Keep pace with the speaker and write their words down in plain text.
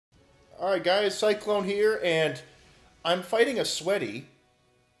Alright guys, CyClone here, and I'm fighting a sweaty.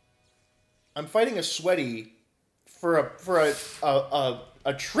 I'm fighting a sweaty for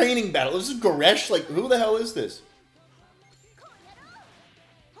a training battle. This is Goresh? Like, who the hell is this?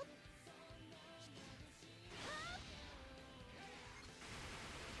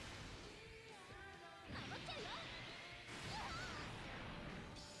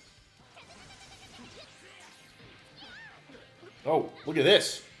 Oh, look at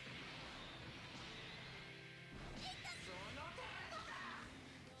this.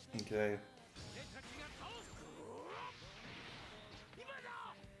 Okay.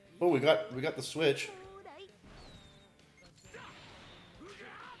 Oh, we got the switch.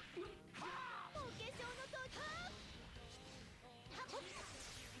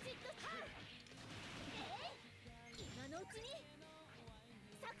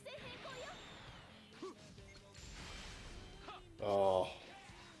 Oh.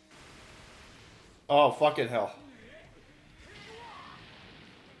 Oh, fucking hell.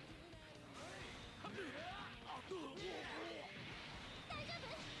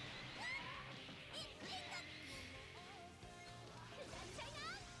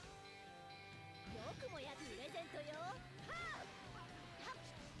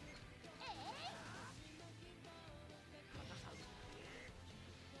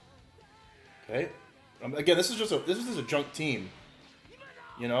 Okay. Again, this is just a junk team.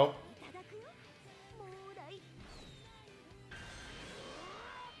 You know?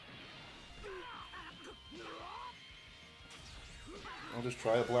 I'll just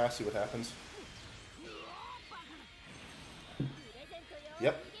try a blast, see what happens.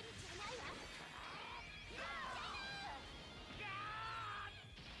 Yep.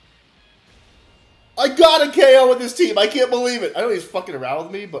 I got a KO with this team. I can't believe it. I know he's fucking around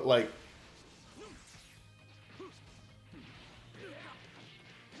with me, but like...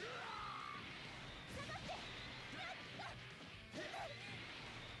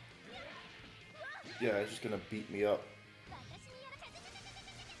 Yeah, he's just gonna beat me up.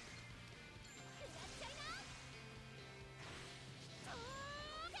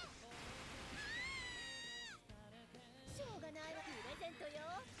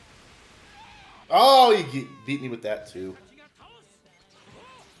 Oh, he beat me with that too.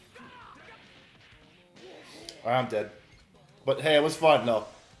 I'm dead. But hey, it was fun. No,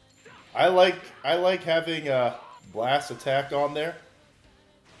 I like having a blast attack on there.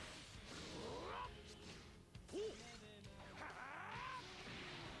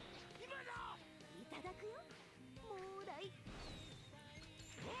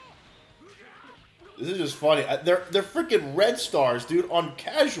 This is just funny. They're freaking red stars, dude, on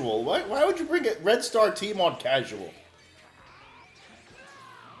casual. Why would you bring a red star team on casual?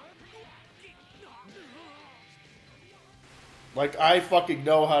 Like, I fucking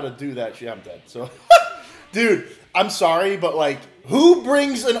know how to do that shit. I'm dead. So, dude, I'm sorry, but like, who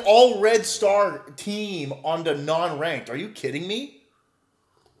brings an all red star team onto non-ranked? Are you kidding me?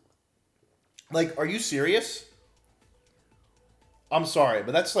 Like, are you serious? I'm sorry,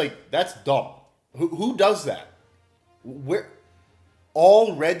 but that's dumb. Who does that? Where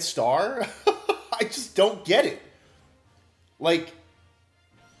all red star? I just don't get it. Like,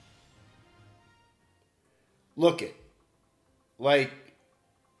 look it. Like,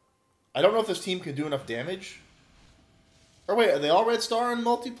 I don't know if this team can do enough damage. Or wait, are they all red star in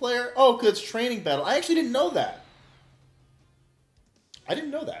multiplayer? Oh, because it's training battle. I actually didn't know that. I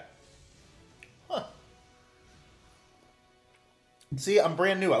didn't know that. Huh. See, I'm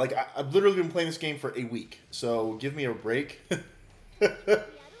brand new. I've literally been playing this game for a week, so give me a break. I'm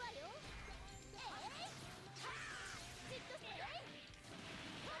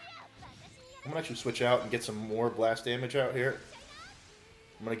gonna actually switch out and get some more blast damage out here.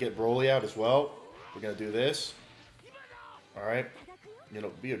 I'm gonna get Broly out as well. We're gonna do this. Alright. You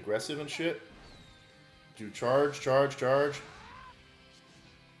know, be aggressive and shit. Do charge, charge, charge.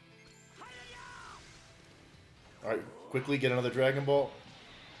 Alright. Quickly get another Dragon Ball.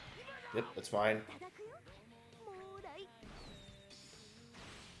 Yep, that's fine.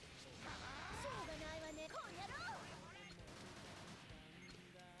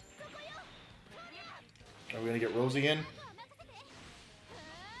 Are we gonna get Rosie in?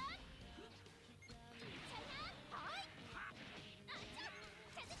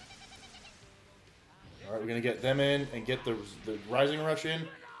 Alright, we're gonna get them in and get the Rising Rush in.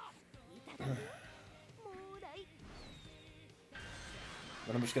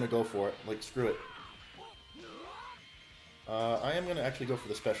 And I'm just going to go for it. Like, screw it. I am going to actually go for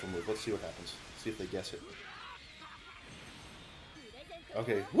the special move. Let's see what happens. See if they guess it.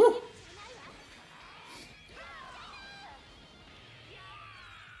 Okay. Woo!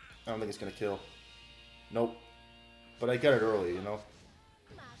 don't think it's gonna kill. Nope. But I got it early, you know?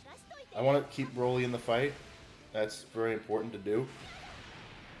 I want to keep Broly in the fight. That's very important to do.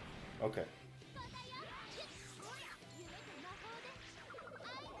 Okay.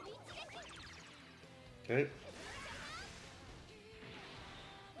 Okay.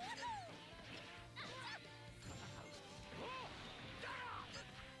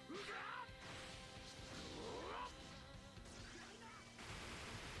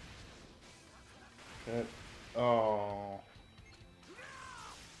 Okay. Oh.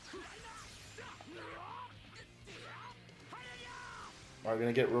 We're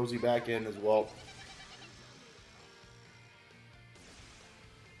gonna get Rosie back in as well.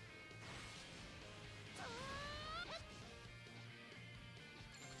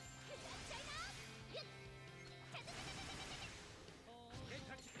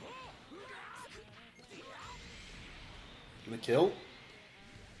 Gonna kill?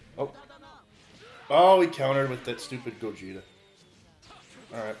 Oh. Oh, he countered with that stupid Gogeta.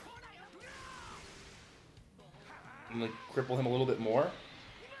 Alright. I'm gonna cripple him a little bit more.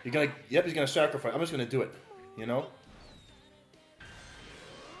 He's gonna sacrifice. I'm just gonna do it. You know?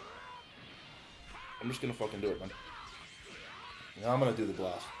 I'm just gonna fucking do it, man. Now I'm gonna do the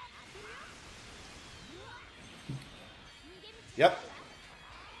blast. Yep.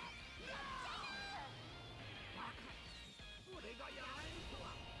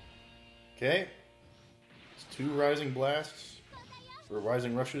 Okay. It's 2 rising blasts. Or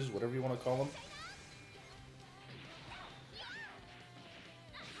rising rushes, whatever you want to call them.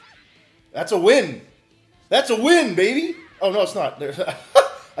 That's a win! That's a win, baby! Oh, no, it's not.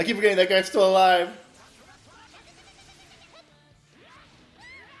 I keep forgetting that guy's still alive.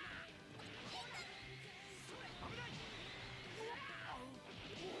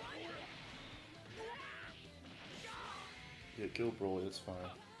 Yeah, kill Broly, that's fine.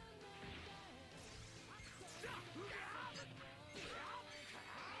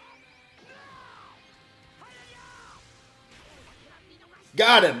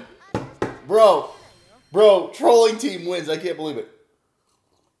 Got him! Bro, trolling team wins. I can't believe it.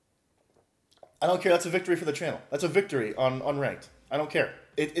 I don't care. That's a victory for the channel. That's a victory on unranked. I don't care.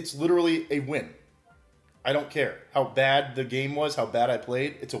 It's literally a win. I don't care how bad the game was, how bad I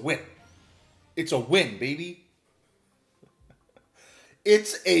played. It's a win. It's a win, baby.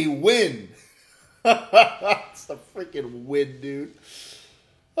 It's a win. It's a freaking win, dude.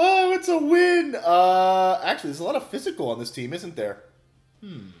 Oh, it's a win. Actually, there's a lot of physical on this team, isn't there?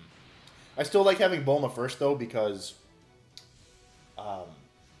 I still like having Bulma first, though, because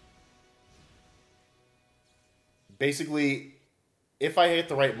basically, if I hit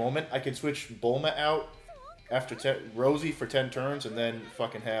the right moment, I can switch Bulma out after Rosie for 10 turns, and then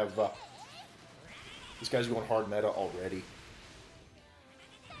fucking have... this guy's going hard meta already.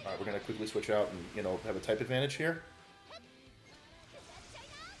 Alright, we're going to quickly switch out and, you know, have a type advantage here.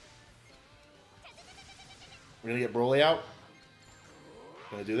 We're going to get Broly out.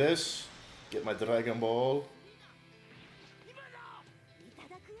 I'm going to do this. Get my Dragon Ball.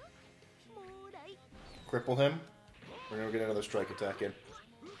 Cripple him. We're going to get another strike attack in.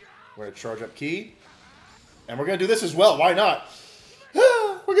 We're going to charge up Ki. And we're going to do this as well. Why not?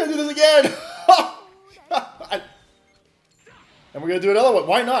 We're going to do this again. And we're going to do another one.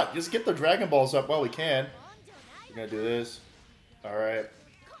 Why not? Just get the Dragon Balls up while we can. We're going to do this. Alright.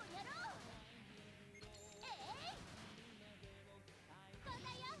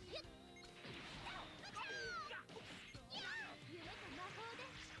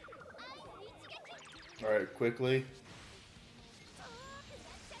 Alright, quickly.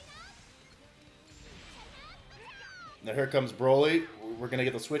 Now here comes Broly. We're going to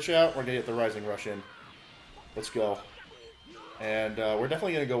get the switch out. We're going to get the Rising Rush in. Let's go. And we're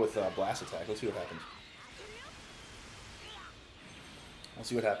definitely going to go with Blast Attack. Let's see what happens. Let's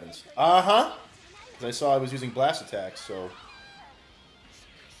see what happens. Uh-huh. Because I saw I was using Blast Attack, so...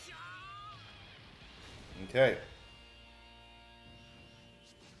 Okay.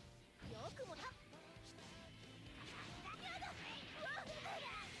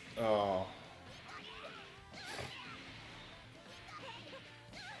 Oh.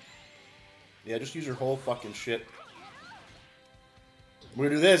 Yeah, just use your whole fucking shit. We're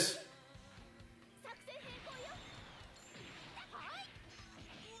gonna do this.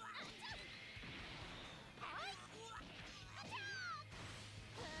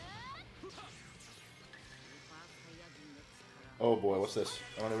 Oh boy, what's this?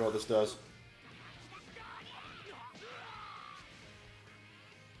 I don't even know what this does.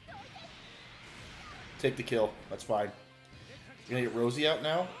 Take the kill. That's fine. We're gonna get Rosie out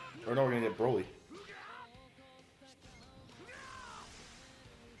now? Or no, we're gonna get Broly.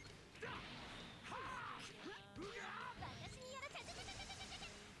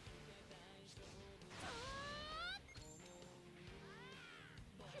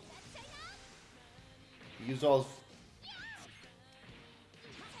 used all his...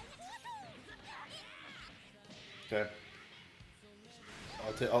 Okay.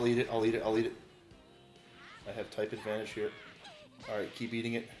 I'll eat it. I'll eat it. I'll eat it. I have type advantage here. Alright, keep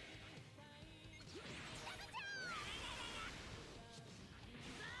eating it.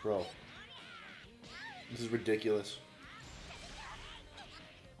 Bro. This is ridiculous.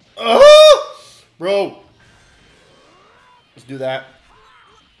 Oh! Bro! Let's do that.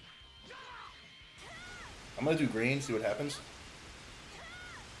 I'm gonna do green, see what happens.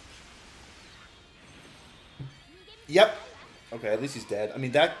 Yep. Okay, at least he's dead. I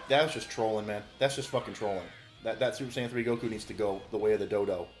mean, that was just trolling, man. That's just fucking trolling. That Super Saiyan 3 Goku needs to go the way of the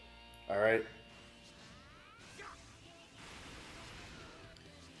dodo. Alright?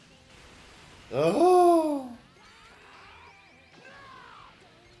 Oh!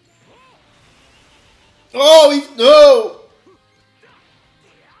 Oh, he's... No!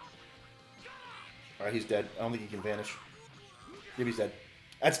 Alright, he's dead. I don't think he can vanish. Maybe he's dead.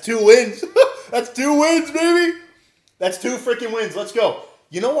 That's 2 wins! That's 2 wins, baby! That's 2 freaking wins. Let's go.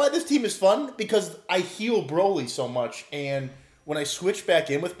 You know why this team is fun? Because I heal Broly so much, and when I switch back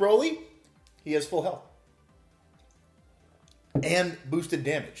in with Broly, he has full health. And boosted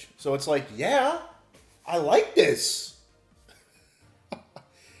damage. So it's like, yeah, I like this.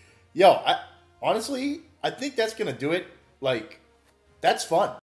 Yo, honestly, I think that's going to do it. Like, that's fun.